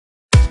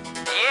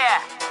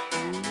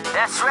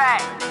That's right,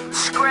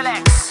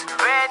 Skrillex,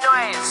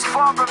 Noize,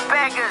 former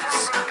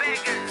Beggars,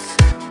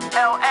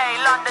 LA,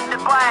 London,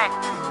 Dubai.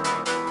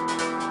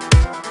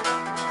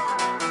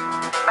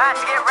 About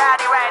to get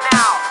rowdy right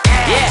now.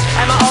 Yeah,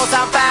 I'm an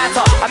old-time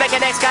fighter. I make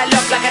an ex-guy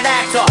look like an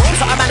actor.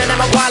 So I'm man and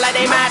I'm a wild like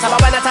they matter. But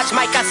when I touch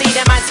mic, I see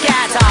them man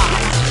scatter.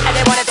 And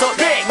they wanna talk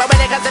big, but when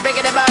it comes to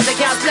bigger the birds, they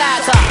can't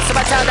splatter. So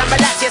I tell them,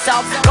 relax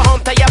yourself, go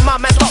home to your mum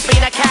and stop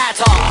being a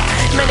catter.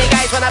 Many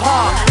guys wanna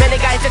par, many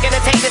guys are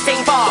gonna take this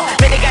thing far.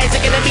 Many guys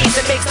are gonna be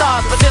some big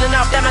stars, but soon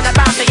enough them and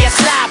about to get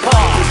slap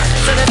off.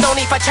 So there's no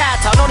need for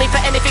chatter, no need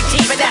for anything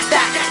cheap, and that's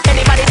that.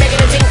 Anybody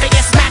begging a thing for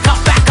you, smack up,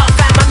 back up,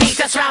 fam, my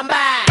meters round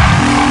back.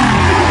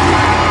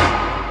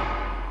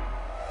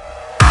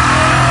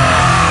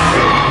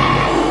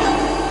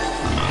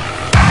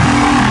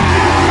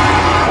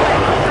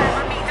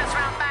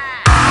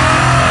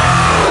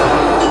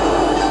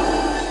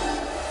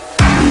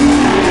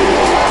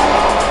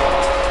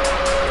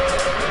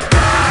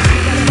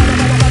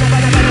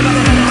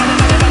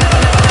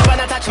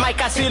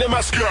 I see them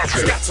as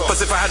Scatta.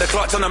 As if I had a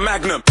clutch on a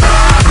Magnum.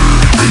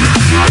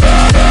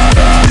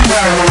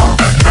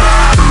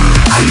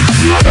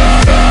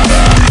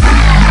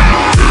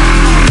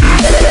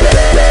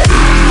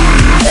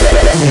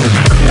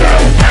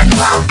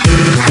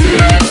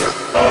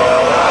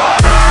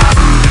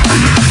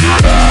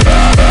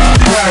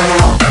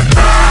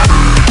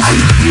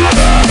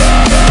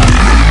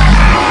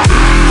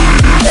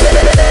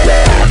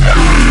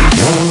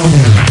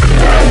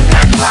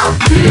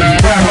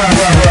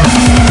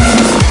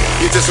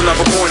 Just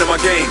another point in my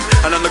game,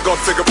 and I'm the god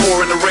figure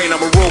poor in the rain. I'm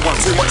a raw one,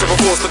 too much of a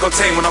force to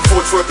contain when I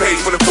forge through a page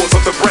full of thoughts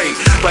off the brain.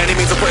 By any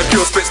means I put in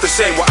pure spits to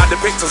shame what I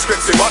depict on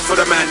scripts too much for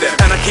the man them.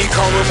 And I keep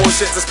calm with more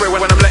shit to spray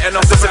when I'm letting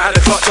off as if I had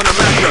a clutch on a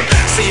Magnum.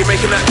 See you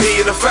making that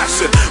P in the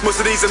fashion. Most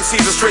of these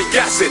MCs are straight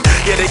gassing.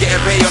 Yeah, they getting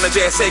paid on the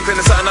JSA,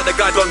 cleaning something like the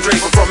guy Don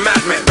Draper from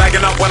Mad Men.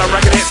 Bagging up when I'm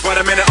racking hits by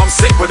the minute I'm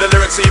sick with the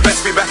lyrics, so you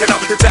best be backing up.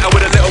 You better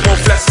with a little more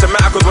flesh to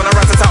matter, cause when I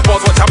rat the top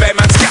bars, watch how bad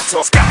man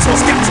scatter.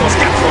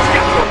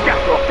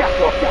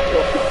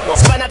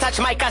 When I touch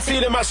mic, I see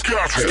them as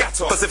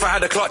Scatta. As if I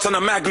had a clutch on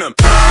a Magnum.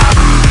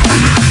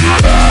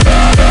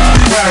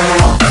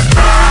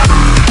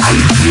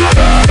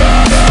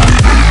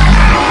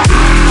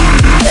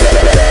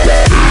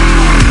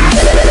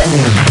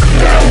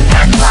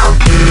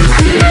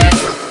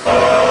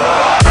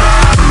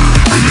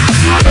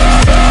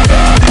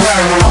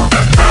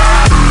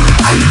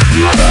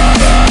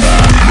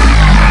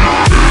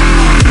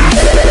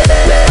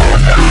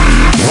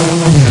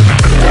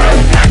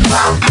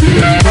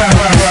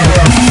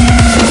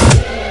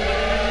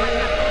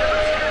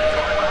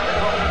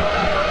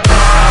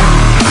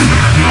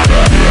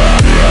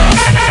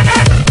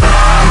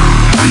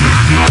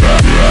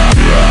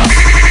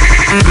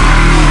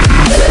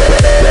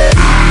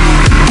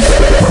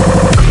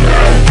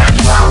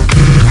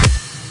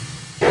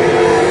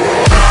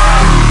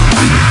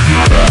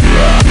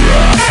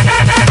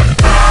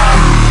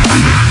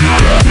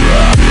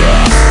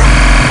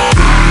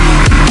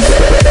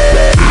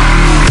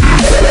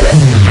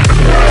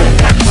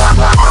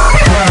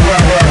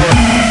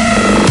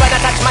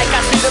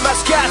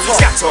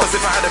 As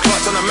if I had a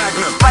clutch on a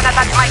Magnum. When I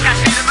touch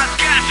mic, I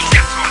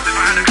see them as Scatta.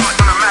 As if I had a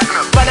clutch on a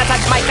Magnum. When I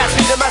touch mic, I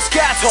see them as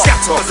Scatta.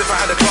 As if I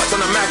had a clutch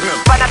on a Magnum.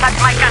 When I touch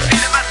mic, I see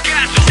them as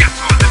Scatta. As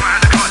if I had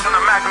a clutch on a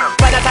Magnum.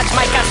 When I touch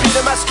mic, I see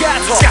them as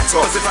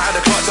Scatta. As if I had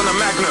a clutch on a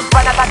Magnum.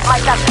 When I touch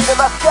mic, I see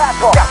them as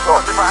Scatta.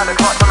 As if I had a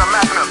clutch on a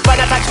Magnum. When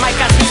I touch mic,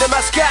 I see them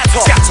as Scatta.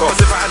 As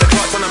if I had a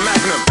clutch